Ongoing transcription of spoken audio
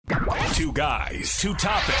Two guys, two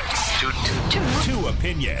topics, two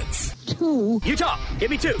opinions. You talk.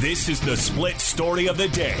 Give me two. This is the split story of the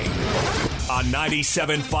day on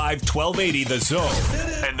 97.5 1280 The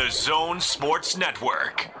Zone and The Zone Sports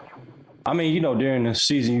Network. I mean, during the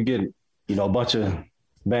season you get, a bunch of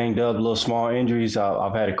banged up, little small injuries.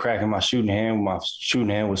 I've had a crack in my shooting hand. My shooting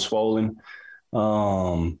hand was swollen,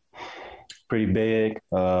 pretty big,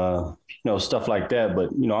 stuff like that.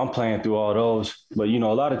 But, I'm playing through all those. But, a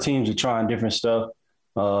lot of teams are trying different stuff,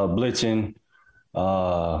 blitzing,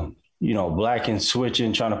 blacking,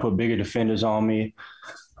 switching, trying to put bigger defenders on me,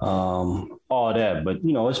 all that. But,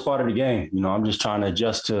 it's part of the game. I'm just trying to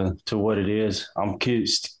adjust to what it is. I'm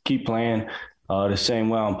keep playing the same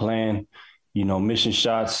way I'm playing. Missing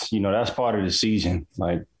shots, that's part of the season.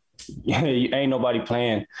 Like, ain't nobody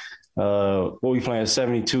playing. We playing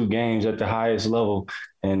 72 games at the highest level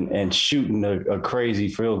and shooting a crazy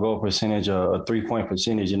field goal percentage, a 3-point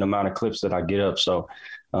percentage in the amount of clips that I get up. So,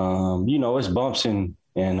 it's bumps and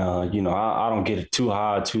I don't get it too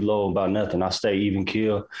high, too low about nothing. I stay even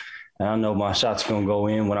keel. And I know my shots going to go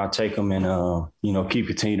in when I take them and,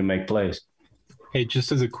 continue to make plays. Hey,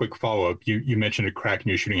 just as a quick follow-up, you mentioned a crack in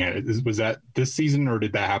your shooting hand. Was that this season or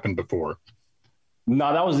did that happen before?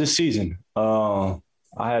 No, that was this season. I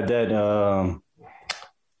had that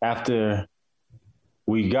after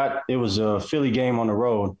it was a Philly game on the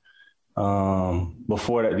road.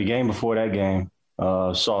 Before that game,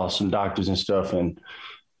 saw some doctors and stuff, and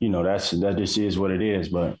that just is what it is.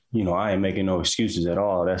 But I ain't making no excuses at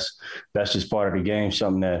all. That's just part of the game.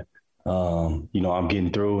 Something that I'm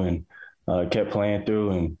getting through and kept playing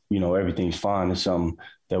through, and everything's fine. It's something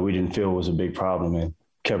that we didn't feel was a big problem and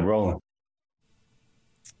kept rolling.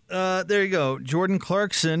 There you go, Jordan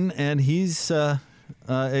Clarkson, and he's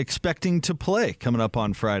expecting to play coming up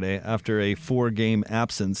on Friday after a 4-game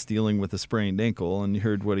absence dealing with a sprained ankle. And you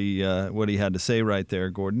heard what he had to say right there,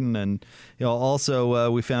 Gordon. And also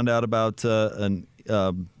we found out about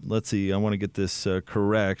let's see, I want to get this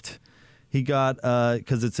correct. He got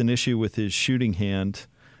because it's an issue with his shooting hand,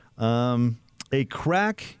 a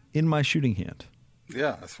crack in my shooting hand.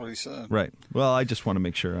 Yeah, that's what he said. Right. Well, I just want to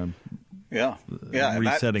make sure I'm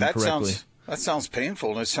resetting correctly. That sounds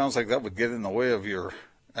painful, and it sounds like that would get in the way of your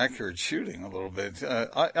accurate shooting a little bit.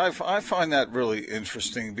 I find that really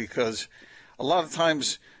interesting because a lot of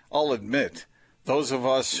times, I'll admit, those of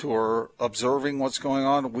us who are observing what's going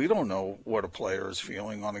on, we don't know what a player is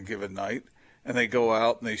feeling on a given night, and they go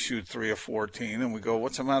out and they shoot 3 of 14, and we go,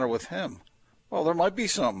 what's the matter with him? Well, there might be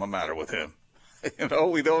something the matter with him.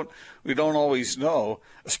 We don't always know,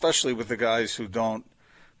 especially with the guys who don't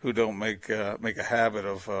make a habit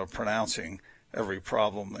of pronouncing every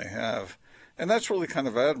problem they have. And that's really kind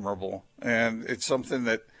of admirable. And it's something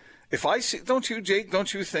that if I see, don't you, Jake,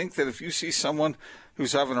 don't you think that if you see someone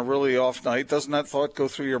who's having a really off night, doesn't that thought go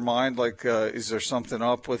through your mind? Like, is there something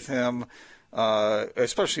up with him?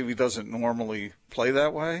 Especially if he doesn't normally play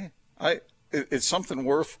that way. It's something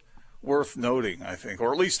worth noting, I think,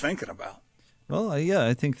 or at least thinking about. Well, yeah,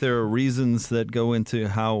 I think there are reasons that go into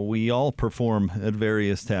how we all perform at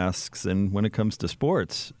various tasks. And when it comes to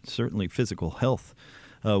sports, certainly physical health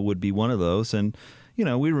would be one of those. And,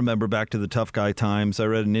 we remember back to the tough guy times. I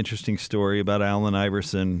read an interesting story about Allen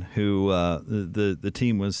Iverson, who the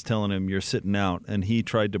team was telling him, you're sitting out. And he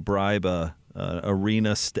tried to bribe a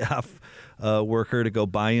arena staff worker to go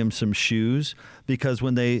buy him some shoes because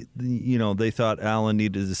when they thought Allen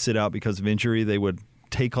needed to sit out because of injury, they would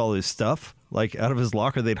take all his stuff. Like out of his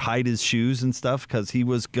locker, they'd hide his shoes and stuff because he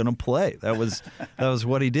was going to play. That was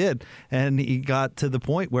what he did. And he got to the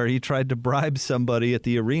point where he tried to bribe somebody at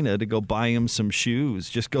the arena to go buy him some shoes.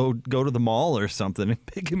 Just go to the mall or something and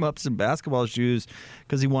pick him up some basketball shoes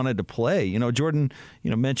because he wanted to play. Jordan,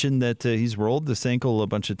 mentioned that he's rolled this ankle a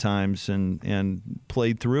bunch of times and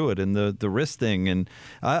played through it and the wrist thing. And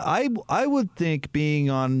I would think being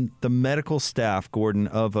on the medical staff, Gordon,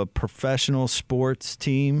 of a professional sports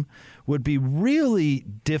team would be really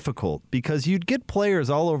difficult because you'd get players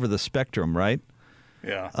all over the spectrum, right?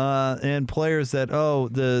 Yeah. And players that,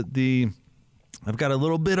 I've got a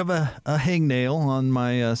little bit of a hangnail on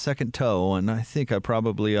my second toe, and I think I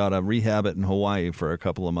probably ought to rehab it in Hawaii for a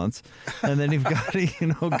couple of months. And then you've got,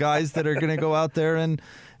 guys that are going to go out there and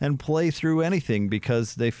play through anything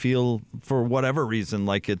because they feel, for whatever reason,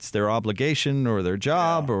 like it's their obligation or their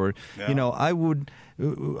job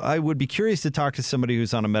I would be curious to talk to somebody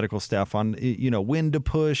who's on a medical staff on, when to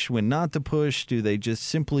push, when not to push. Do they just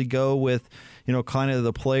simply go with, kind of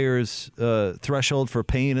the player's threshold for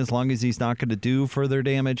pain as long as he's not going to do further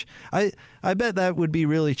damage? I bet that would be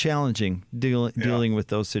really challenging dealing with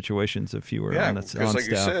those situations if you were on because like staff.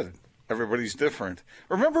 you said, everybody's different.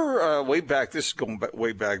 Remember way back, this is going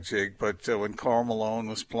way back, Jake, but when Karl Malone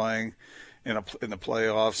was playing in the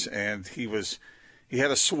playoffs, and he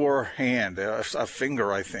had a sore hand, a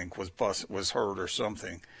finger, I think, was hurt or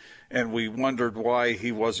something. And we wondered why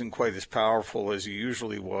he wasn't quite as powerful as he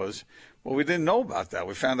usually was. Well, we didn't know about that.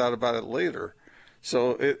 We found out about it later.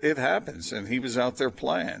 So it happens, and he was out there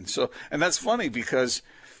playing. And that's funny because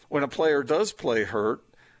when a player does play hurt,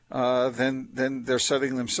 then they're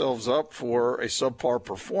setting themselves up for a subpar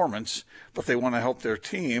performance, but they want to help their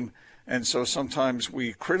team. And so sometimes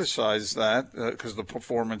we criticize that because the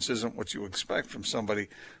performance isn't what you expect from somebody.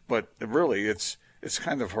 But really, it's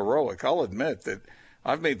kind of heroic. I'll admit that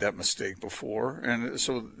I've made that mistake before. And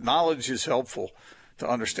so knowledge is helpful to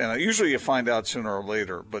understand that. Usually you find out sooner or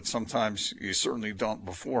later, but sometimes you certainly don't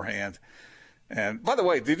beforehand. And by the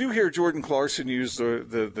way, did you hear Jordan Clarkson use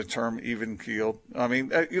the term even keeled? I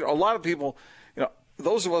mean, a lot of people,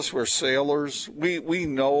 those of us who are sailors, we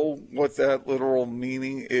know what that literal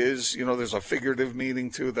meaning is. There's a figurative meaning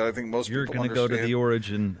too that I think most people understand. You're going to go to the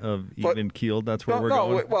origin of even keeled. That's where we're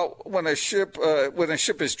going. Well, when a ship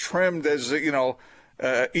is trimmed as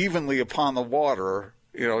evenly upon the water,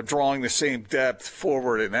 drawing the same depth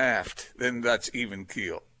forward and aft, then that's even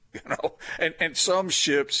keeled. And some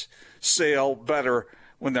ships sail better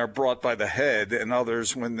when they're brought by the head, and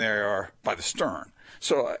others when they are by the stern.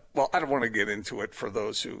 So, I don't want to get into it for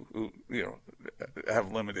those who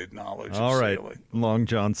have limited knowledge. All of right, sailing. Long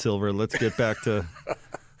John Silver. Let's get back to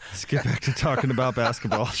talking about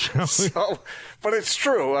basketball, shall we? But it's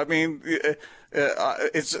true. I mean,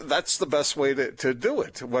 that's the best way to do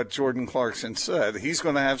it. What Jordan Clarkson said. He's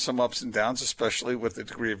going to have some ups and downs, especially with the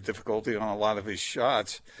degree of difficulty on a lot of his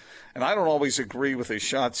shots. And I don't always agree with his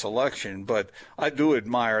shot selection, but I do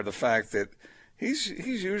admire the fact that he's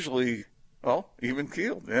usually even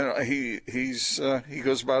keeled. He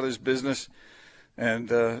goes about his business and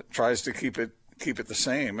tries to keep it the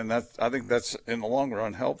same, and I think that's in the long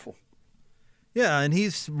run helpful. Yeah, and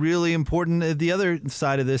he's really important. The other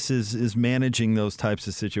side of this is managing those types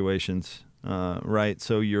of situations, right?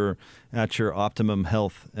 So you're at your optimum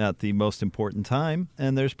health at the most important time,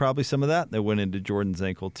 and there's probably some of that went into Jordan's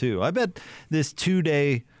ankle too. I bet this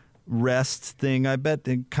 2-day rest thing,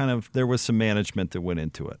 there was some management that went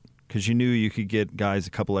into it because you knew you could get guys a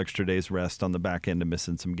couple extra days rest on the back end of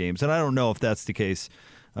missing some games. And I don't know if that's the case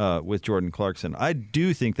with Jordan Clarkson. I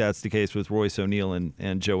do think that's the case with Royce O'Neal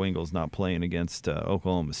and Joe Ingles not playing against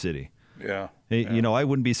Oklahoma City. Yeah. I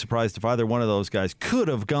wouldn't be surprised if either one of those guys could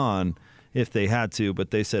have gone if they had to,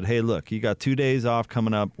 but they said, "Hey, look, you got 2 days off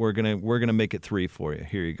coming up. We're gonna make it 3 for you.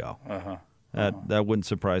 Here you go." That wouldn't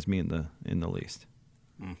surprise me in the least.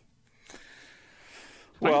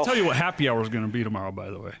 Well, I can tell you what happy hour is going to be tomorrow.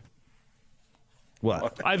 By the way,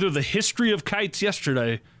 what? Either the history of kites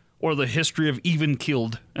yesterday or the history of even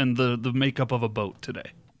keeled and the makeup of a boat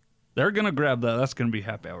today. They're going to grab that. That's going to be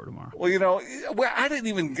happy hour tomorrow. Well,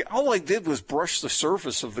 all I did was brush the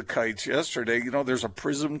surface of the kites yesterday. There's a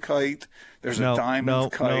prism kite. There's a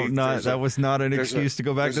diamond kite. That was not an excuse to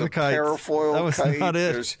go back to the kites. There's a parafoil that was kite. Not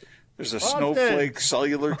it. There's a snowflake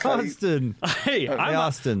cellular kite. Austin. Hey,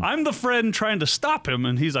 Austin. I'm the friend trying to stop him,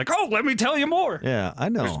 and he's like, "Oh, let me tell you more." Yeah, I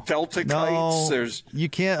know. There's Delta kites. You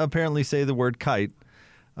can't apparently say the word kite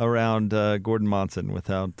around Gordon Monson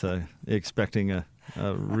without expecting a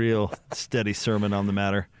real steady sermon on the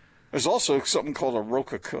matter. There's also something called a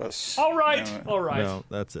rocacuss. All right. No,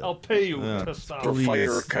 that's it. I'll pay you to stop. Or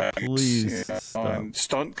fighter kites. Please and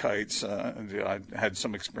stunt kites. I had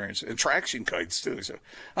some experience. And traction kites, too. So,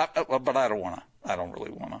 but I don't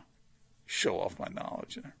really want to show off my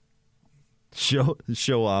knowledge there.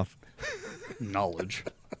 Show off. Knowledge.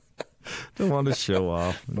 Don't want to show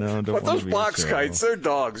off. No, don't. But those box kites, they're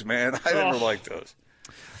dogs, man. I never liked those.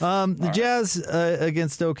 The Jazz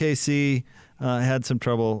against OKC had some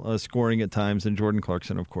trouble scoring at times, and Jordan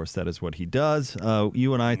Clarkson, of course, that is what he does.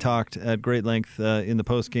 You and I talked at great length in the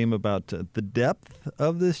postgame about the depth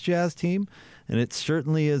of this Jazz team, and it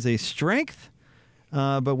certainly is a strength.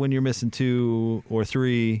 But when you're missing 2 or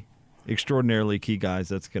 3 extraordinarily key guys,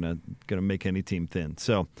 that's gonna make any team thin.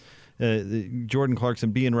 So Jordan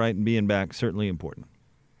Clarkson being right and being back, certainly important.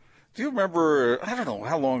 Do you remember, I don't know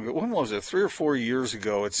how long ago, when was it, 3 or 4 years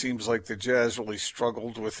ago, it seems like the Jazz really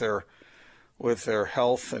struggled with their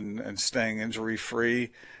health and staying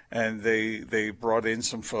injury-free, and they brought in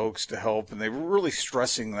some folks to help, and they were really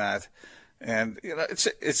stressing that. And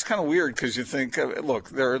it's kind of weird because you think,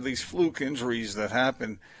 look, there are these fluke injuries that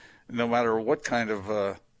happen no matter what kind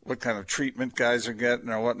of treatment guys are getting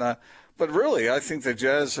or whatnot. But really, I think the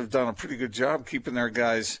Jazz have done a pretty good job keeping their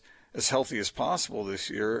guys as healthy as possible this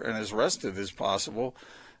year and as rested as possible.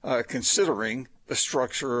 considering the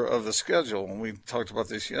structure of the schedule. And we talked about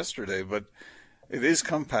this yesterday, but it is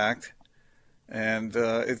compact, and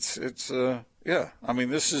it's I mean,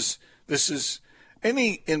 this is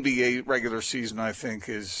any NBA regular season, I think,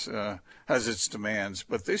 has its demands,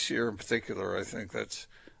 but this year in particular, I think that's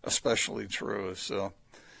especially true. So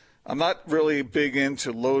I'm not really big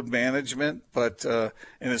into load management, but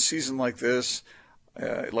in a season like this,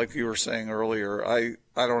 like you were saying earlier, I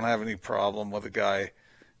don't have any problem with a guy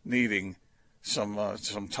needing some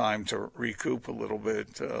time to recoup a little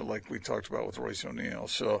bit, like we talked about with Royce O'Neal.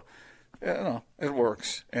 So, it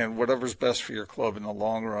works, and whatever's best for your club in the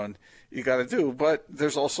long run, you got to do. But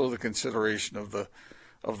there's also the consideration of the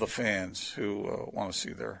fans who want to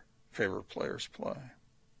see their favorite players play.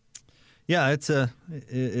 Yeah, it's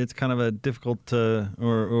kind of a difficult it's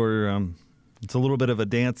a little bit of a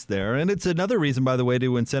dance there, and it's another reason, by the way,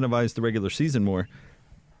 to incentivize the regular season more,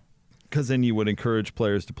 because then you would encourage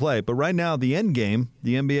players to play. But right now, the end game,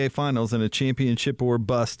 the NBA Finals, and a championship or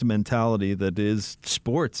bust mentality that is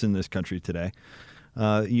sports in this country today,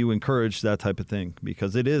 you encourage that type of thing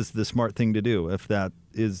because it is the smart thing to do if that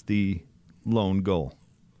is the lone goal.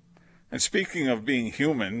 And speaking of being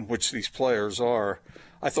human, which these players are,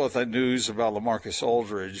 I thought that news about LaMarcus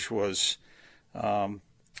Aldridge was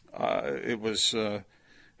it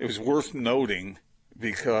was worth noting,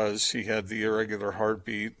 because he had the irregular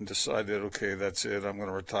heartbeat and decided, okay, that's it, I'm going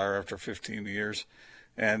to retire after 15 years.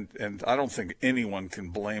 And I don't think anyone can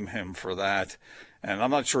blame him for that. And I'm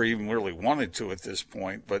not sure he even really wanted to at this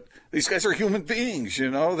point. But these guys are human beings,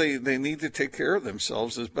 They need to take care of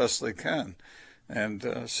themselves as best they can.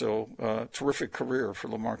 And so terrific career for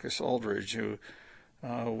LaMarcus Aldridge, who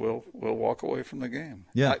will walk away from the game.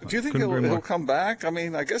 Yeah. Do you think he'll come back? I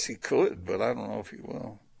mean, I guess he could, but I don't know if he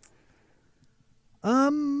will.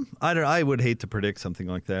 I would hate to predict something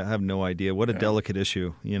like that. I have no idea. What a delicate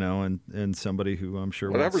issue, and somebody who I'm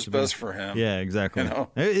sure whatever's best for him. Yeah, exactly.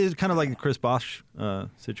 It's kind of like the Chris Bosh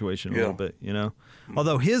situation a little bit,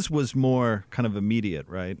 Although his was more kind of immediate,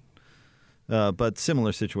 right? But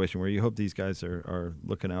similar situation where you hope these guys are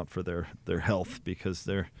looking out for their health because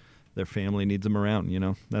their family needs them around.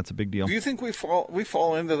 That's a big deal. Do you think we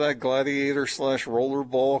fall into that gladiator /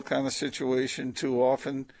 rollerball kind of situation too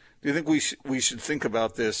often? Do you think we should think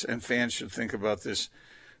about this, and fans should think about this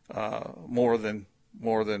more than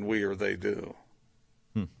we or they do?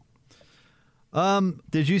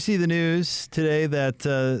 Did you see the news today that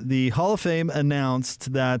the Hall of Fame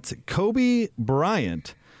announced that Kobe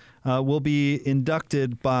Bryant will be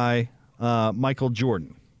inducted by Michael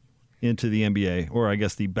Jordan into the NBA, or I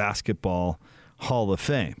guess the Basketball Hall of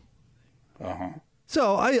Fame? Uh-huh.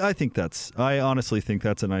 So I honestly think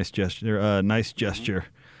that's a nice gesture.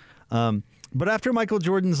 But after Michael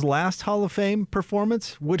Jordan's last Hall of Fame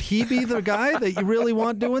performance, would he be the guy that you really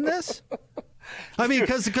want doing this? I mean,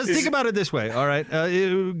 because think about it this way, all right?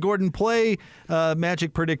 Gordon, play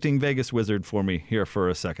Magic Predicting Vegas Wizard for me here for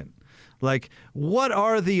a second. Like, what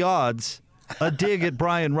are the odds a dig at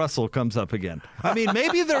Brian Russell comes up again? I mean,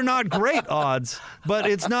 maybe they're not great odds, but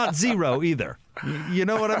it's not zero either. You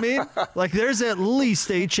know what I mean? Like, there's at least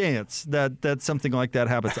a chance that something like that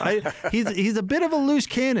happens. He's a bit of a loose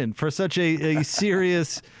cannon for such a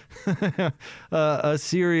serious,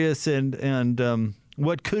 and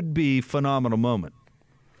what could be phenomenal moment.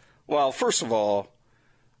 Well, first of all,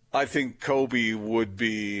 I think Kobe would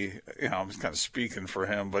be, I'm just kind of speaking for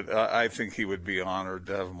him, but I think he would be honored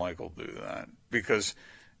to have Michael do that, because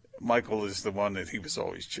Michael is the one that he was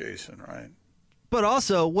always chasing, right? But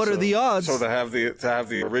also, what are the odds? So to have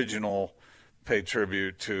the original pay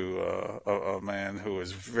tribute to a man who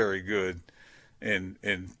is very good in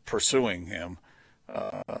pursuing him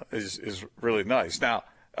is really nice. Now,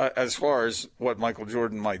 as far as what Michael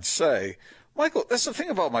Jordan might say, that's the thing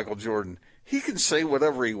about Michael Jordan. He can say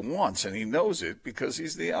whatever he wants, and he knows it because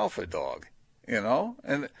he's the alpha dog,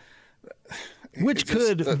 and which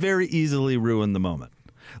could very easily ruin the moment.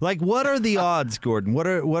 Like, what are the odds, Gordon? What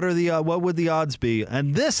would the odds be?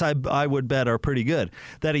 And this, I would bet, are pretty good.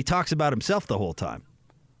 That he talks about himself the whole time.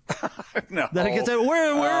 No. That he can say,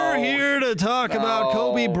 we're here to talk about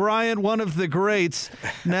Kobe Bryant, one of the greats.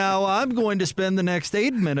 Now, I'm going to spend the next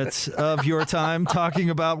 8 minutes of your time talking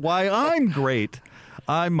about why I'm great.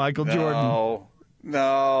 I'm Michael Jordan.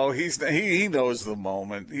 No, he knows the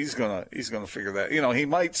moment. He's gonna figure that. He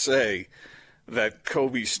might say that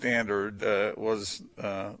Kobe's standard was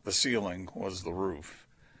the ceiling, was the roof.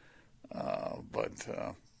 But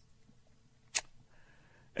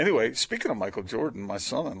anyway, speaking of Michael Jordan, my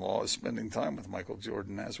son-in-law is spending time with Michael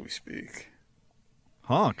Jordan as we speak.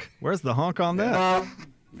 Honk. Where's the honk on that?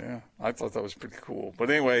 Yeah, I thought that was pretty cool. But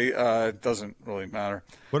anyway, it doesn't really matter.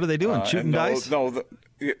 What are they doing? Shooting dice?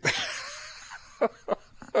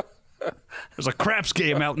 There's a craps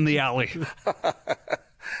game out in the alley.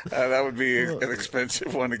 That would be an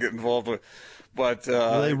expensive one to get involved with. But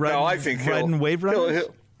I think riding wave runners?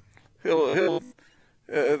 He'll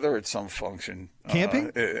they're at some function.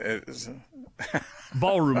 Camping?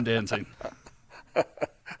 Ballroom dancing.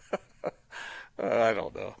 I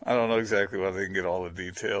don't know. I don't know exactly whether they can get all the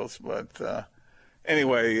details, but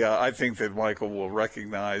anyway, I think that Michael will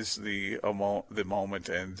recognize the moment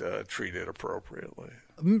and treat it appropriately.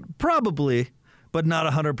 Probably, but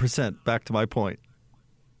not 100%. Back to my point.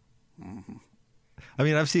 Mm-hmm. I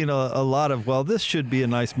mean, I've seen a lot of, well, this should be a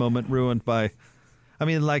nice moment ruined by, I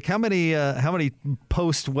mean, like how many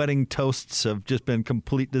post-wedding toasts have just been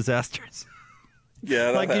complete disasters? Yeah,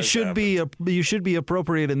 like you should be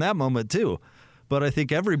appropriate in that moment too. But I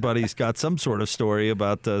think everybody's got some sort of story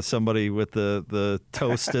about somebody with the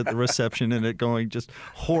toast at the reception and it going just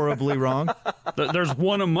horribly wrong. There's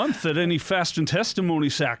one a month at any fast and testimony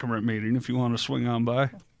sacrament meeting if you want to swing on by.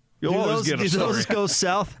 You'll always get a story. Do those go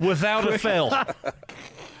south? Without a fail.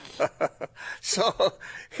 So,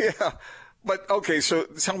 yeah. But, okay, so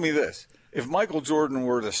tell me this. If Michael Jordan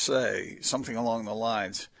were to say something along the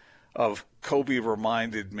lines of, Kobe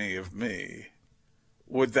reminded me of me,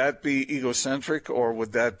 would that be egocentric or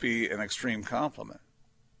would that be an extreme compliment?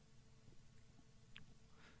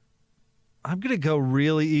 I'm going to go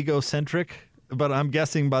really egocentric, but I'm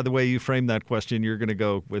guessing by the way you framed that question, you're going to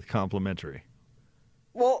go with complimentary.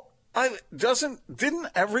 Well, didn't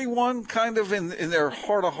everyone kind of in their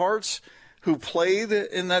heart of hearts who played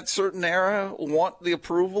in that certain era want the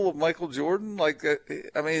approval of Michael Jordan? Like,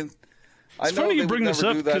 I mean, it's funny you bring this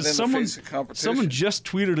up because someone just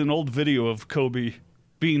tweeted an old video of Kobe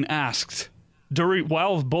being asked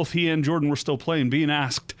while both he and Jordan were still playing, being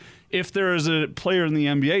asked if there is a player in the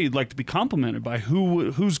NBA you'd like to be complimented by,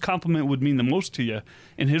 whose compliment would mean the most to you,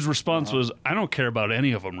 and his response was, "I don't care about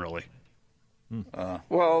any of them really."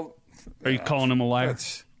 Well, are you calling him a liar?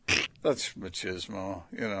 That's machismo.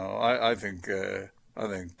 You know, I think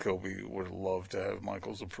Kobe would have loved to have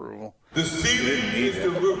Michael's approval. The ceiling is the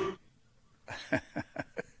roof.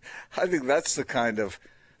 I think that's the kind of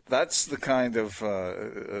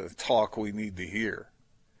talk we need to hear.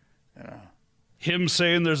 Yeah. Him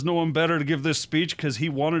saying there's no one better to give this speech because he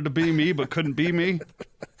wanted to be me but couldn't be me.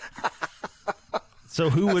 So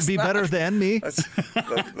who would be better than me?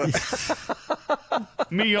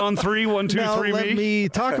 Me on 3, 1, 2, now 3. Let me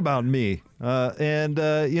talk about me.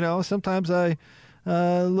 Sometimes I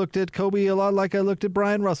looked at Kobe a lot like I looked at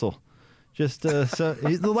Brian Russell. Just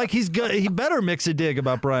like he's good. He better mix a dig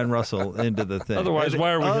about Brian Russell into the thing. Otherwise,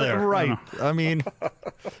 why are we there? Right. I mean,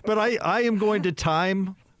 but I am going to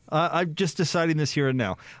time. I'm just deciding this here and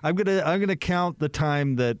now. I'm gonna count the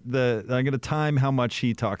time I'm gonna time how much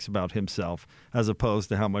he talks about himself as opposed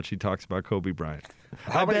to how much he talks about Kobe Bryant.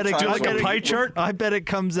 I bet it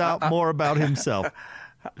comes out more about himself.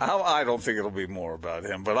 I don't think it'll be more about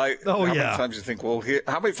him, but how many times do you think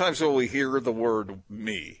how many times will we hear the word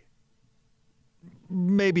me?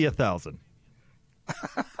 Maybe 1,000.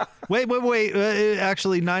 Wait.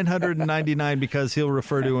 Actually, 999 because he'll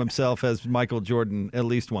refer to himself as Michael Jordan at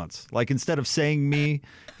least once. Like instead of saying me,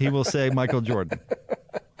 he will say Michael Jordan.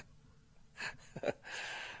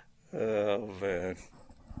 Oh, man.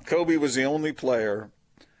 Kobe was the only player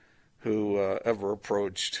who ever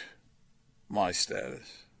approached my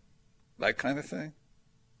status. That kind of thing?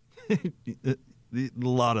 A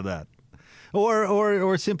lot of that.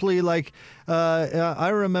 Or simply like I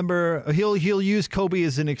remember he'll use Kobe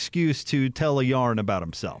as an excuse to tell a yarn about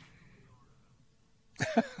himself.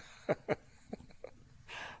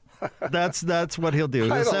 That's what he'll do.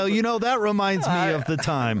 So that reminds me of the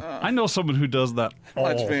time. I know someone who does that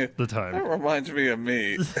all the time. That reminds me of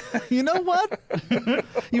me. You know what?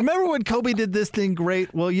 You remember when Kobe did this thing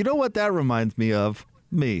great? Well, you know what that reminds me of?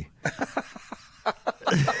 Me.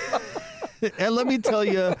 And let me tell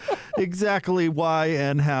you exactly why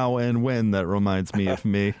and how and when that reminds me of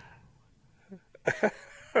me.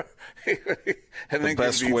 The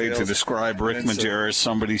best way to describe Rick Majerus,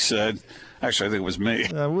 somebody said. Actually, I think it was me.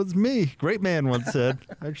 That was me. Great man once said.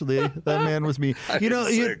 Actually, that man was me. You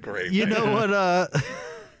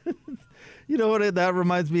know what that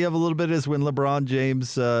reminds me of a little bit is when LeBron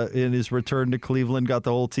James, in his return to Cleveland, got the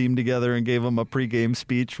whole team together and gave them a pregame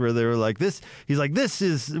speech where they were like, this. He's like, this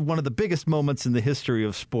is one of the biggest moments in the history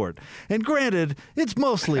of sport. And granted, it's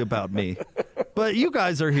mostly about me, but you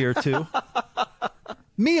guys are here too.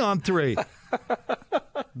 Me on 3.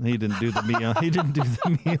 He didn't do the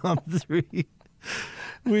me on 3.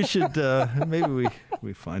 We should maybe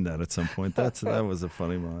we find that at some point. That was a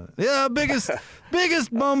funny moment. Yeah, biggest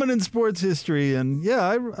moment in sports history, and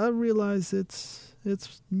yeah, I realize it's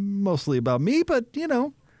mostly about me, but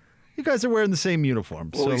you guys are wearing the same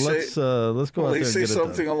uniform, so let's go out there and get it done. Will he say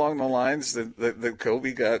something along the lines that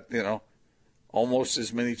Kobe got almost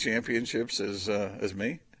as many championships as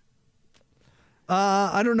me?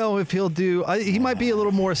 I don't know if he'll do. He might be a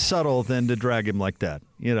little more subtle than to drag him like that.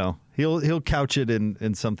 He'll couch it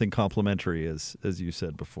in something complimentary, as you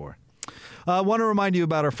said before. I want to remind you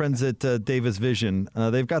about our friends at Davis Vision.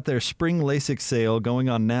 They've got their spring LASIK sale going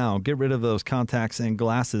on now. Get rid of those contacts and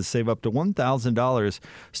glasses. Save up to $1,000.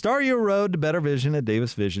 Start your road to better vision at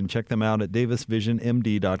Davis Vision. Check them out at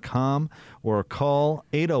davisvisionmd.com or call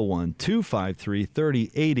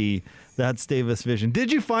 801-253-3080. That's Davis Vision.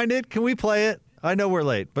 Did you find it? Can we play it? I know we're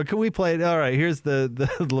late, but can we play it? All right, here's the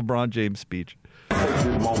LeBron James speech.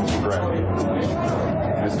 This moment to grab me.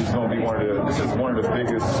 This is going to be one of the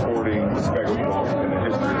biggest sporting spectacles in the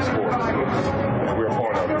history of sports, and we're a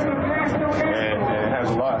part of it. And it has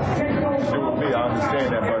a lot to do with me. I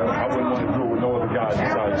understand that, but I wouldn't want to do it with no other guys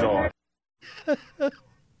besides y'all.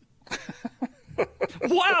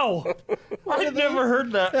 Wow! I've never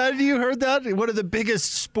heard that. Have you heard that? One of the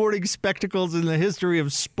biggest sporting spectacles in the history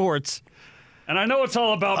of sports. And I know it's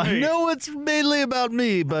all about me. I know it's mainly about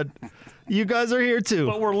me, but you guys are here too.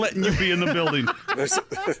 But we're letting you be in the building.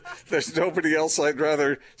 There's nobody else I'd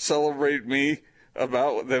rather celebrate me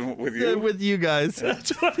about than with you. With you guys.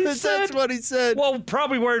 That's what he said. That's what he said. Well,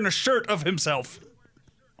 probably wearing a shirt of himself.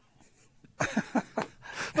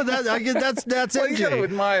 But that's MJ. You gotta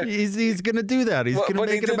admire. He's going to do that. He's going to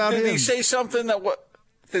make it about him. Did he say something that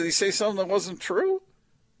wasn't true?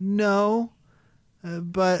 No.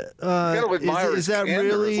 But is that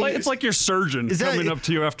really? It's like your surgeon coming up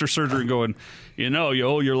to you after surgery and going, you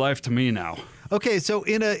owe your life to me now. Okay, so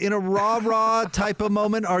in a rah-rah type of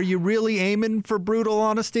moment, are you really aiming for brutal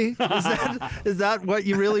honesty? Is that what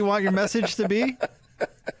you really want your message to be?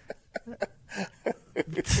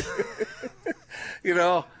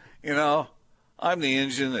 I'm the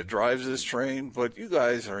engine that drives this train, but you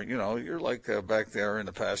guys are, you're like back there in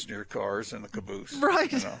the passenger cars in the caboose,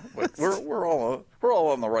 right? But we're all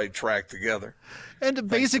on the right track together. And to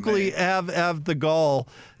basically have the gall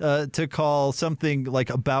to call something like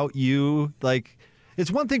about you, like it's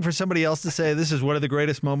one thing for somebody else to say this is one of the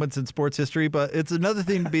greatest moments in sports history, but it's another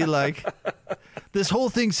thing to be like this whole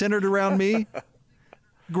thing centered around me.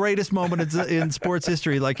 Greatest moment in sports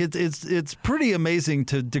history. Like it's pretty amazing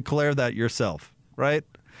to declare that yourself, right?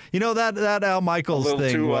 That Al Michaels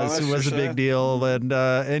thing was a big deal, and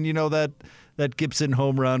that Gibson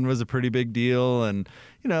home run was a pretty big deal, and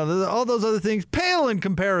all those other things pale in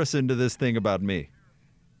comparison to this thing about me.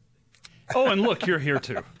 Oh, and look, you're here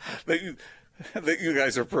too. that you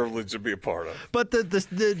guys are privileged to be a part of. But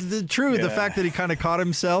the fact that he kind of caught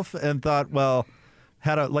himself and thought, well.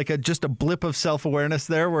 Had just a blip of self-awareness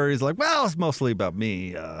there where he's like, well, it's mostly about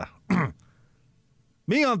me.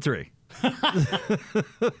 Me on 3.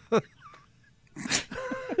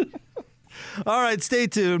 All right, stay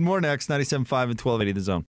tuned. More next, 97.5 and 1280 The Zone.